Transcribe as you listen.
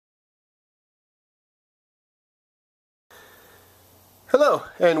Hello,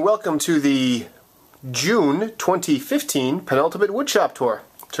 and welcome to the June 2015 penultimate woodshop tour.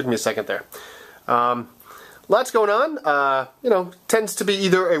 Took me a second there. Lots going on. Tends to be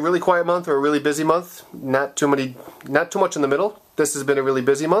either a really quiet month or a really busy month. Not too much in the middle. This has been a really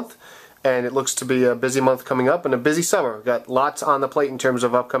busy month, and it looks to be a busy month coming up and a busy summer. We've got lots on the plate in terms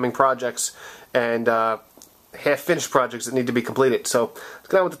of upcoming projects and half-finished projects that need to be completed. So let's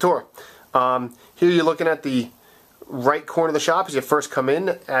get on with the tour. Here you're looking at the right corner of the shop as you first come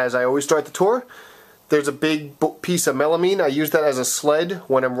in. As I always start the tour, there's a big piece of melamine. I use that as a sled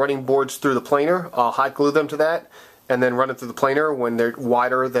when I'm running boards through the planer. I'll hot glue them to that and then run it through the planer when they're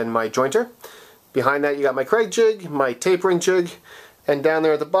wider than my jointer. Behind that you got my Craig jig, my tapering jig, and down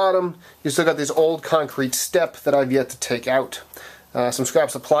there at the bottom you still got this old concrete step that I've yet to take out. Some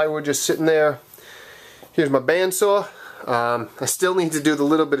scraps of plywood just sitting there. Here's my bandsaw. I still need to do the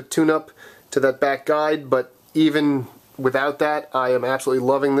little bit of tune-up to that back guide, but even without that, I am absolutely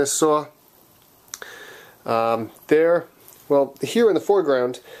loving this saw. Here in the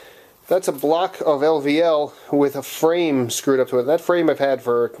foreground, that's a block of LVL with a frame screwed up to it. That frame I've had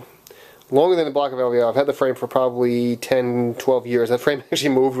for longer than the block of LVL. I've had the frame for probably 10, 12 years. That frame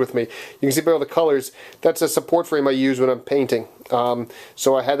actually moved with me. You can see by all the colors, that's a support frame I use when I'm painting.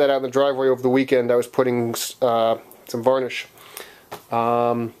 So I had that out in the driveway over the weekend. I was putting some varnish.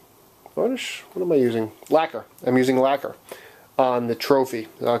 Varnish? What am I using? Lacquer. I'm using lacquer on the trophy.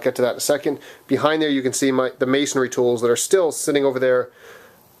 I'll get to that in a second. Behind there you can see the masonry tools that are still sitting over there.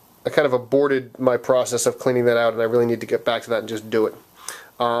 I kind of aborted my process of cleaning that out, and I really need to get back to that and just do it.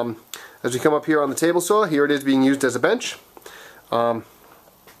 As we come up here on the table saw, here it is being used as a bench. Let's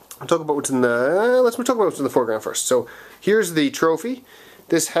talk about what's in the foreground first. So here's the trophy.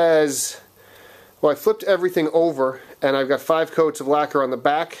 This has, I flipped everything over, and I've got 5 coats of lacquer on the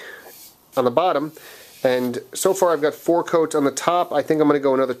back, on the bottom, and so far I've got 4 coats on the top. I think I'm going to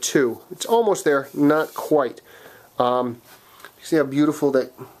go another 2. It's almost there, not quite. You see how beautiful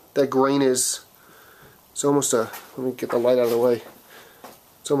that grain is? It's almost a, let me get the light out of the way.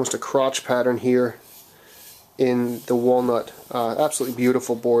 It's almost a crotch pattern here in the walnut. Absolutely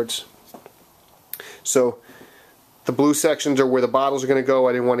beautiful boards. So the blue sections are where the bottles are going to go.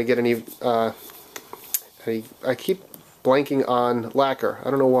 I didn't want to get any I keep blanking on lacquer.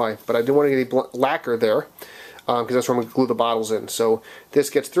 I don't know why, but I didn't want to get any lacquer there because that's where I'm going to glue the bottles in. So this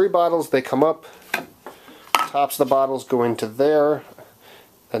gets 3 bottles. They come up. Tops of the bottles go into there,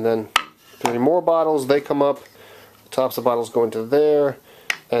 and then 3 more bottles. They come up. Tops of the bottles go into there,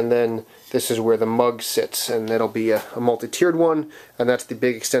 and then this is where the mug sits, and it'll be a multi-tiered one, and that's the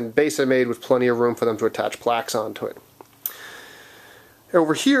big extended base I made with plenty of room for them to attach plaques onto it.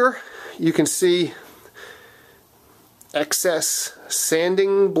 Over here you can see excess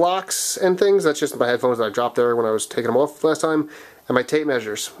sanding blocks and things. That's just my headphones that I dropped there when I was taking them off last time, and my tape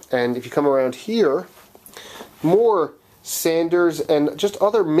measures. And if you come around here, more sanders and just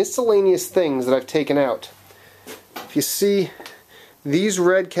other miscellaneous things that I've taken out. If you see these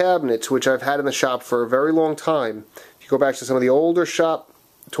red cabinets, which I've had in the shop for a very long time, if you go back to some of the older shop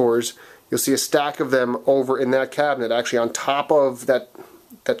tours, you'll see a stack of them over in that cabinet, actually on top of that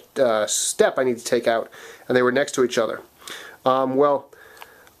step I need to take out, and they were next to each other.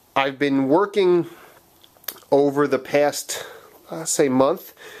 I've been working over the past, say,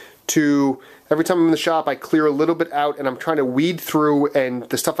 month to, every time I'm in the shop I clear a little bit out, and I'm trying to weed through, and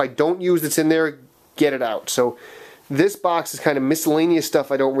the stuff I don't use that's in there, get it out. So this box is kind of miscellaneous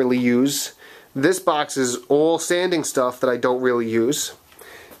stuff I don't really use. This box is all sanding stuff that I don't really use.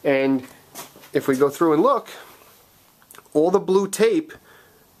 And if we go through and look, all the blue tape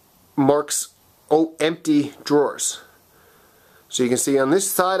marks empty drawers. So you can see on this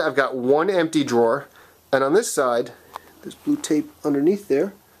side I've got 1 empty drawer, and on this side, there's blue tape underneath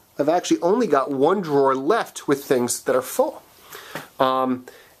there, I've actually only got 1 drawer left with things that are full.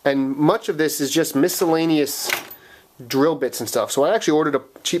 And much of this is just miscellaneous drill bits and stuff. So I actually ordered a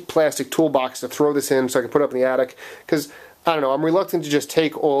cheap plastic toolbox to throw this in so I can put it up in the attic, because I don't know, I'm reluctant to just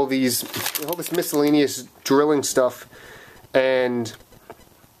take all this miscellaneous drilling stuff and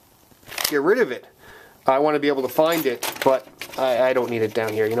get rid of it. I want to be able to find it, but I don't need it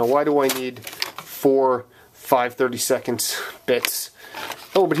down here. You know, why do I need 4 5/32 bits?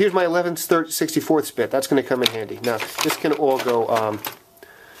 Oh, but here's my 11/64 bit. That's going to come in handy. Now, this can all go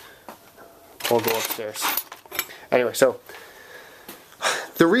upstairs. Anyway, so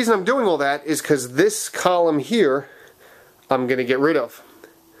the reason I'm doing all that is because this column here I'm going to get rid of.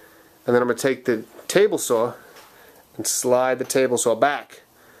 And then I'm going to take the table saw and slide the table saw back,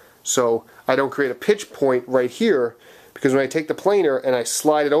 so I don't create a pitch point right here, because when I take the planer and I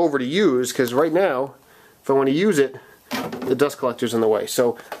slide it over to use, because right now if I want to use it, the dust collector's in the way.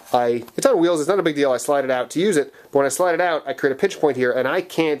 So it's on wheels, it's not a big deal, I slide it out to use it, but when I slide it out, I create a pinch point here, and I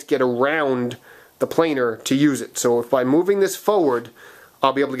can't get around the planer to use it. So if by moving this forward,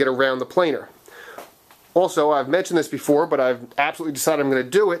 I'll be able to get around the planer. Also, I've mentioned this before, but I've absolutely decided I'm going to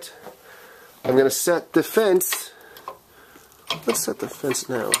do it. I'm going to set the fence. Let's set the fence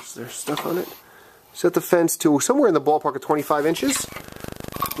now. Is there stuff on it? Set the fence to somewhere in the ballpark of 25 inches,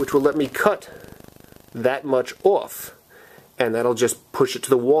 which will let me cut that much off. And that'll just push it to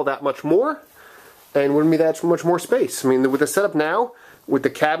the wall that much more, and wouldn't be that much more space. I mean, with the setup now, with the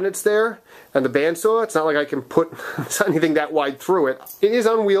cabinets there, and the bandsaw, it's not like I can put anything that wide through it. It is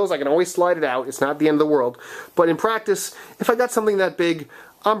on wheels, I can always slide it out, it's not the end of the world. But in practice, if I got something that big,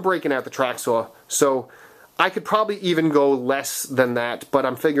 I'm breaking out the track saw. So I could probably even go less than that, but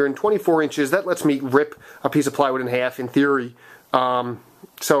I'm figuring 24 inches, that lets me rip a piece of plywood in half, in theory.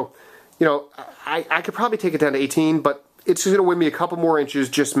 So, you know, I could probably take it down to 18, but it's just going to win me a couple more inches,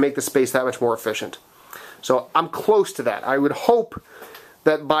 just make the space that much more efficient. So I'm close to that. I would hope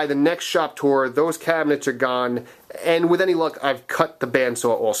that by the next shop tour, those cabinets are gone, and with any luck, I've cut the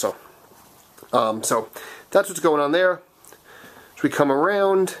bandsaw also. So that's what's going on there. As we come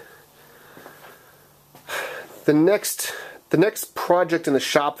around, the next project in the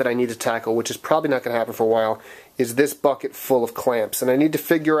shop that I need to tackle, which is probably not going to happen for a while, is this bucket full of clamps. And I need to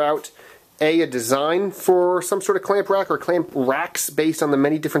figure out a design for some sort of clamp rack or clamp racks based on the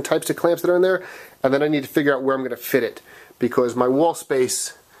many different types of clamps that are in there, and then I need to figure out where I'm going to fit it, because my wall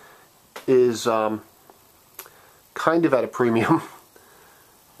space is kind of at a premium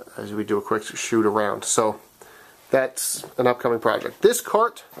as we do a quick shoot around. So that's an upcoming project. This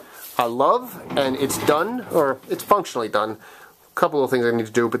cart I love, and it's done, or it's functionally done. A couple of things I need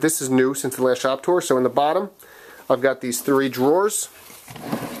to do, but this is new since the last shop tour. So in the bottom, I've got these 3 drawers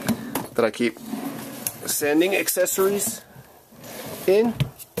that I keep sanding accessories in.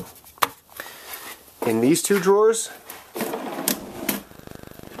 In these 2 drawers,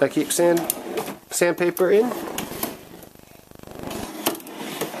 I keep sandpaper in.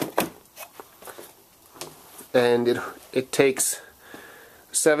 And it takes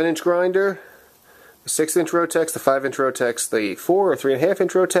a 7-inch grinder, a 6-inch Rotex, the 5-inch Rotex, the 4 or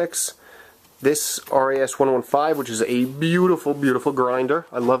 3.5-inch Rotex, this RAS 115, which is a beautiful, beautiful grinder.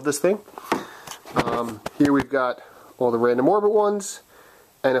 I love this thing. Here we've got all the random orbit ones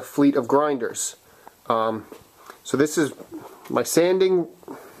and a fleet of grinders. So this is my sanding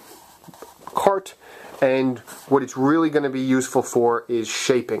cart, and what it's really going to be useful for is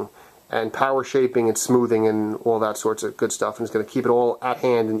shaping and power shaping and smoothing and all that sorts of good stuff, and it's going to keep it all at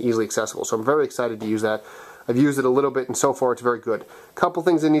hand and easily accessible. So I'm very excited to use that. I've used it a little bit, and so far it's very good. A couple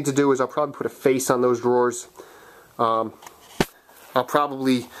things I need to do is I'll probably put a face on those drawers. I'll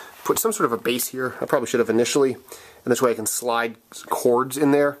probably put some sort of a base here. I probably should have initially, and this way I can slide cords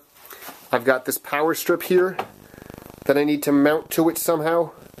in there. I've got this power strip here that I need to mount to it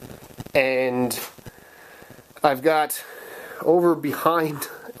somehow, and I've got over behind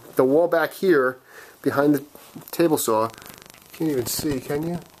the wall back here, behind the table saw, you can't even see, can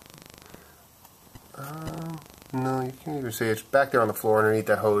you? No, you can't even see. It's back there on the floor underneath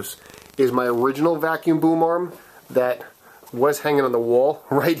that hose. Is my original vacuum boom arm that was hanging on the wall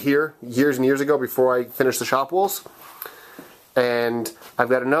right here years and years ago before I finished the shop walls. And I've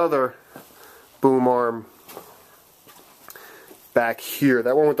got another boom arm back here.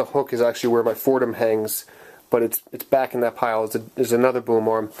 That one with the hook is actually where my Fordham hangs, but it's back in that pile. There's another boom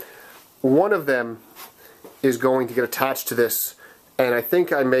arm. One of them is going to get attached to this, and I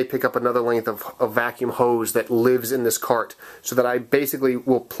think I may pick up another length of vacuum hose that lives in this cart, so that I basically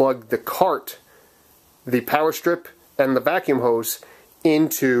will plug the cart, the power strip, and the vacuum hose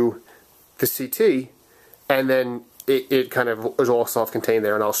into the CT, and then it kind of is all self-contained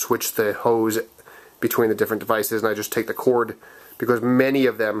there, and I'll switch the hose between the different devices, and I just take the cord, because many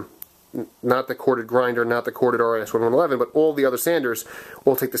of them, not the corded grinder, not the corded RS 1111, but all the other sanders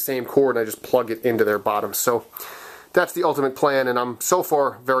will take the same cord, and I just plug it into their bottoms. So that's the ultimate plan, and I'm so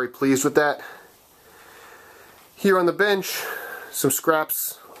far very pleased with that. Here on the bench, some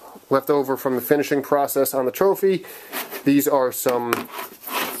scraps left over from the finishing process on the trophy. These are some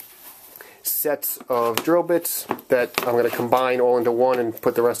sets of drill bits that I'm going to combine all into one and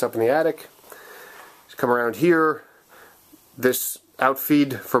put the rest up in the attic. Just come around here. This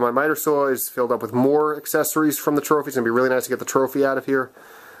outfeed for my miter saw is filled up with more accessories from the trophy. It's going to be really nice to get the trophy out of here.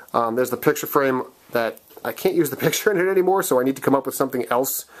 There's the picture frame that I can't use the picture in it anymore, so I need to come up with something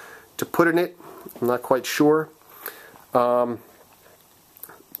else to put in it. I'm not quite sure.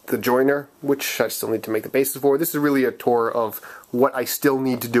 the joiner, which I still need to make the bases for. This is really a tour of what I still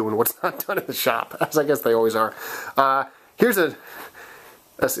need to do and what's not done in the shop, as I guess they always are. Here's a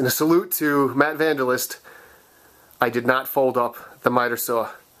salute to Matt Vanderlist. I did not fold up the miter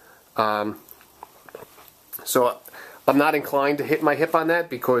saw. So I'm not inclined to hit my hip on that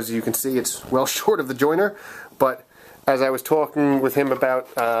because you can see it's well short of the joiner, but as I was talking with him about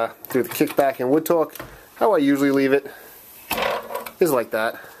through the kickback and wood talk, how I usually leave it is like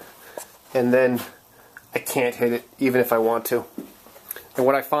that, and then I can't hit it even if I want to. And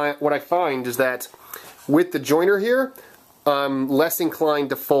what I find is that with the joiner here, I'm less inclined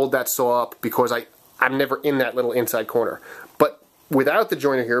to fold that saw up because I'm never in that little inside corner. But without the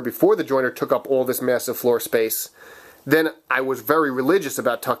joiner here, before the joiner took up all this massive floor space, then I was very religious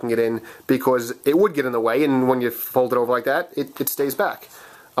about tucking it in because it would get in the way, and when you fold it over like that, it stays back.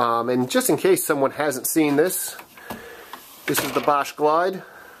 And just in case someone hasn't seen this, this is the Bosch Glide.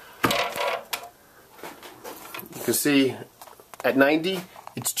 You can see at 90,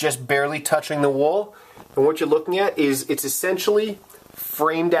 it's just barely touching the wall. And what you're looking at is it's essentially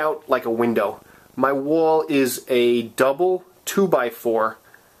framed out like a window. My wall is a double 2x4,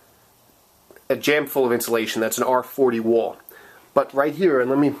 a jam full of insulation. That's an R40 wall. But right here, and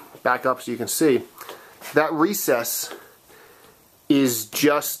let me back up so you can see, that recess is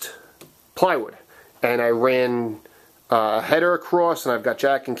just plywood. And I ran a header across, and I've got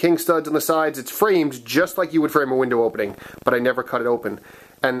jack and king studs on the sides. It's framed just like you would frame a window opening, but I never cut it open.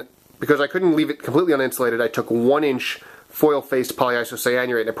 And because I couldn't leave it completely uninsulated, I took 1-inch foil-faced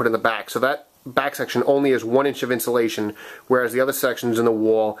polyisocyanurate and I put it in the back. So that back section only has 1 inch of insulation, whereas the other sections in the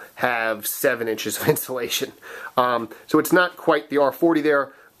wall have 7 inches of insulation. So it's not quite the R40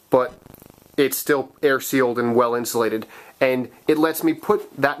 there, but it's still air sealed and well insulated, and it lets me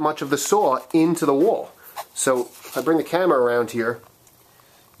put that much of the saw into the wall. So if I bring the camera around here,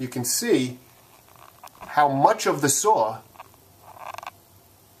 you can see how much of the saw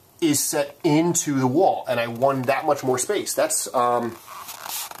is set into the wall, and I won that much more space. That's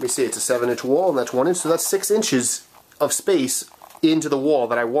let me see, it's a 7-inch wall, and that's 1 inch, so that's 6 inches of space into the wall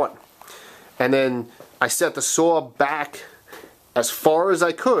that I won. And then I set the saw back as far as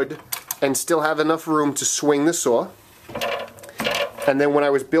I could and still have enough room to swing the saw. And then when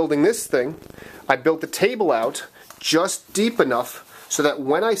I was building this thing, I built the table out just deep enough so that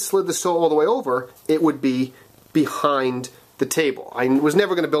when I slid the saw all the way over, it would be behind the table. I was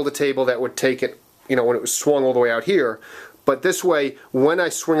never going to build a table that would take it, you know, when it was swung all the way out here. But this way, when I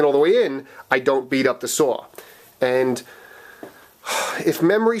swing it all the way in, I don't beat up the saw. And if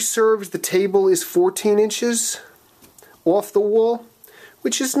memory serves, the table is 14 inches off the wall,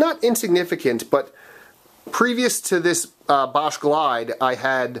 which is not insignificant, but previous to this Bosch Glide, I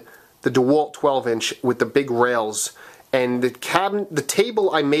had the DeWalt 12-inch with the big rails, and the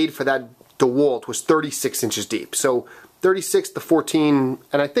table I made for that DeWalt was 36 inches deep. So 36 to 14,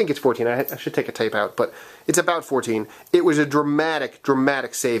 and I think it's 14, I should take a tape out, but it's about 14. It was a dramatic,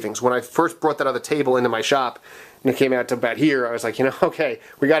 dramatic savings. When I first brought that other table into my shop, and it came out to about here, I was like, you know, okay,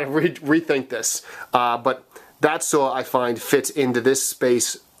 we got to rethink this. But that saw, I find, fits into this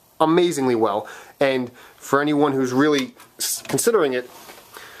space amazingly well. And for anyone who's really considering it,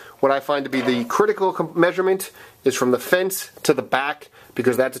 what I find to be the critical measurement is from the fence to the back,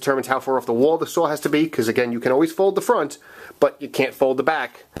 because that determines how far off the wall the saw has to be, because again, you can always fold the front, but you can't fold the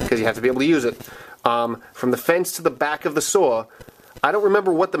back, because you have to be able to use it. From the fence to the back of the saw, I don't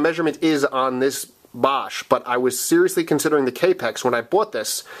remember what the measurement is on this Bosch, but I was seriously considering the Capex when I bought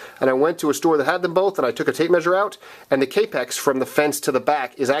this, and I went to a store that had them both, and I took a tape measure out, and the Capex from the fence to the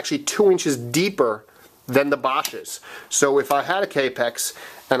back is actually 2 inches deeper than the Bosch's. So if I had a Capex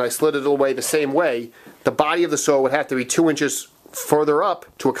and I slid it away the same way, the body of the saw would have to be 2 inches further up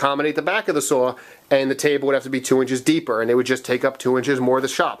to accommodate the back of the saw, and the table would have to be 2 inches deeper, and it would just take up 2 inches more of the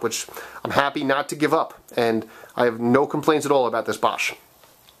shop, which I'm happy not to give up, and I have no complaints at all about this Bosch.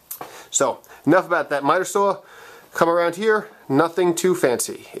 So, enough about that miter saw. Come around here, nothing too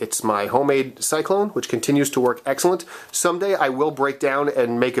fancy. It's my homemade Cyclone, which continues to work excellent. Someday I will break down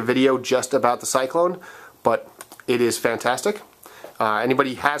and make a video just about the Cyclone, but it is fantastic.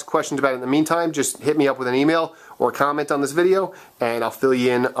 Anybody has questions about it in the meantime, just hit me up with an email or comment on this video, and I'll fill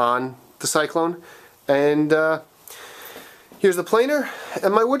you in on the Cyclone. And here's the planer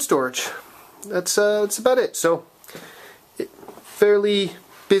and my wood storage. That's about it. So, fairly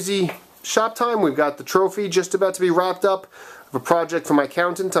busy shop time. We've got the trophy just about to be wrapped up of a project for my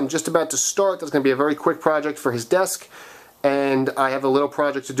accountant. I'm just about to start. That's going to be a very quick project for his desk. And I have a little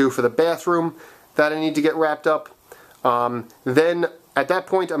project to do for the bathroom that I need to get wrapped up. Then at that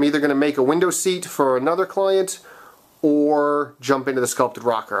point I'm either going to make a window seat for another client, or jump into the sculpted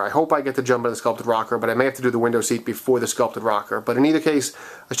rocker. I hope I get to jump into the sculpted rocker, but I may have to do the window seat before the sculpted rocker. But in either case,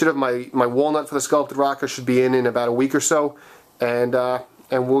 I should have my walnut for the sculpted rocker should be in about a week or so, and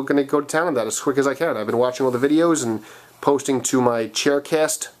we're going to go to town on that as quick as I can. I've been watching all the videos and posting to my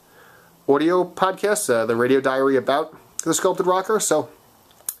Chaircast audio podcast, the radio diary about the sculpted rocker. So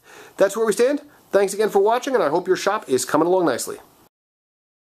that's where we stand. Thanks again for watching, and I hope your shop is coming along nicely.